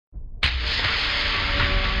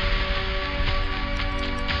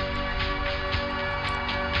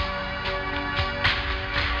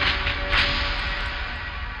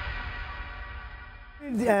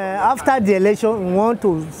after the election, we want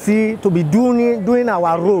to be doing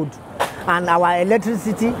our road and our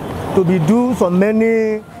electricity, to be doing so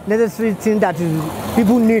many necessary things that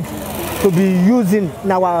people need to be using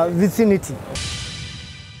in our vicinity.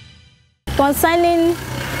 Concerning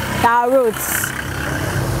our roads,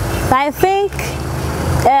 I think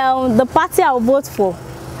the party I will vote for,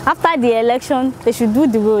 after the election, they should do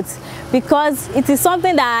the roads, because it is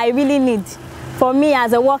something that I really need for me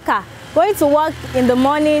as a worker. Going to work in the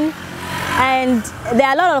morning, and there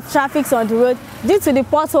are a lot of traffic on the road due to the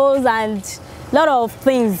potholes and a lot of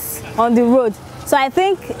things on the road. So I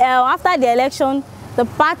think after the election, the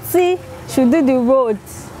party should do the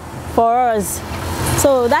roads for us.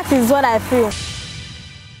 So that is what I feel.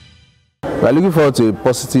 We are looking forward to a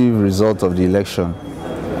positive result of the election,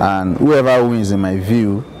 and whoever wins, in my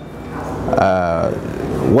view,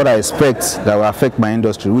 what I expect that will affect my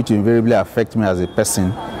industry, which will invariably affect me as a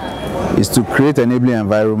person, is to create an enabling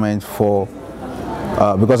environment for,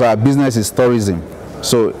 because our business is tourism,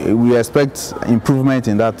 so we expect improvement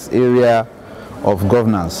in that area of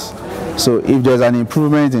governance. So if there's an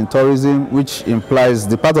improvement in tourism, which implies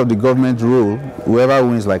the part of the government role, whoever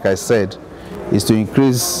wins, like I said, is to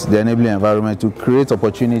increase the enabling environment, to create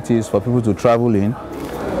opportunities for people to travel in,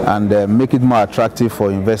 and make it more attractive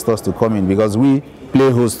for investors to come in, because we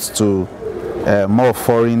play host to more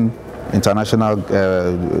foreign international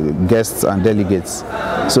guests and delegates.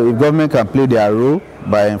 So if government can play their role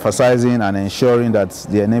by emphasizing and ensuring that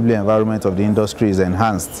the enabling environment of the industry is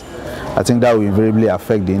enhanced, I think that will invariably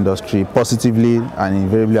affect the industry positively, and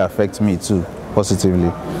invariably affect me too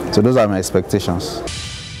positively. So those are my expectations.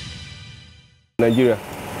 Nigeria,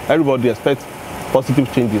 everybody expects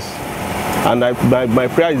positive changes, and my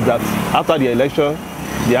prayer is that after the election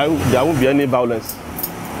there won't be any violence,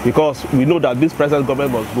 because we know that this present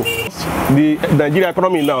government must go. The Nigerian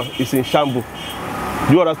economy now is in shambles.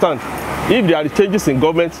 Do you understand? If there are changes in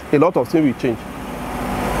government, a lot of things will change.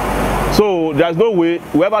 So there is no way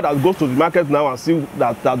whoever that goes to the market now and see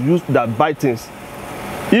that buy things,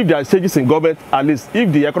 if there are changes in government, at least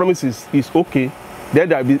if the economy is okay, then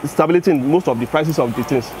there will be stability in most of the prices of the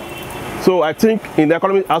things. So I think in the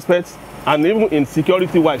economic aspects, and even in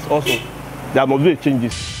security wise also, there must be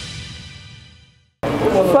changes.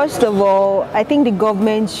 First of all, I think the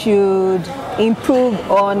government should improve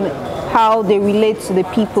on how they relate to the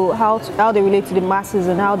people, how they relate to the masses,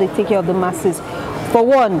 and how they take care of the masses. For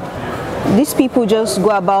one, these people just go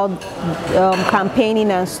about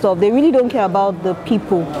campaigning and stuff. They really don't care about the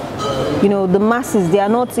people. You know, the masses, they are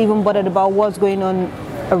not even bothered about what's going on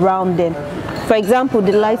around them. For example,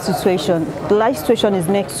 the light situation. The light situation is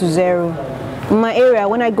next to zero. In my area,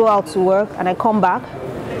 when I go out to work and I come back,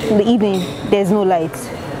 in the evening, there's no light.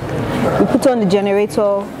 We put on the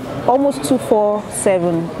generator almost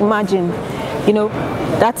 24/7. Imagine, you know,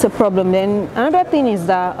 that's a problem. Then another thing is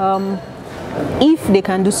that if they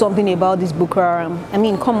can do something about this Boko Haram, I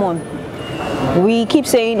mean, come on. We keep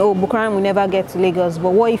saying, oh, Boko Haram will never get to Lagos, but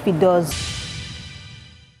what if it does?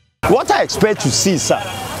 What I expect to see, sir,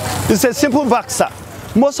 is a simple fact, sir.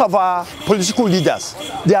 Most of our political leaders,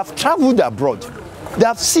 they have traveled abroad. They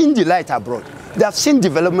have seen the light abroad. They have seen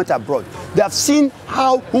development abroad. They have seen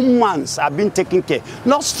how humans are being taken care,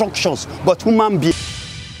 not structures, but human beings.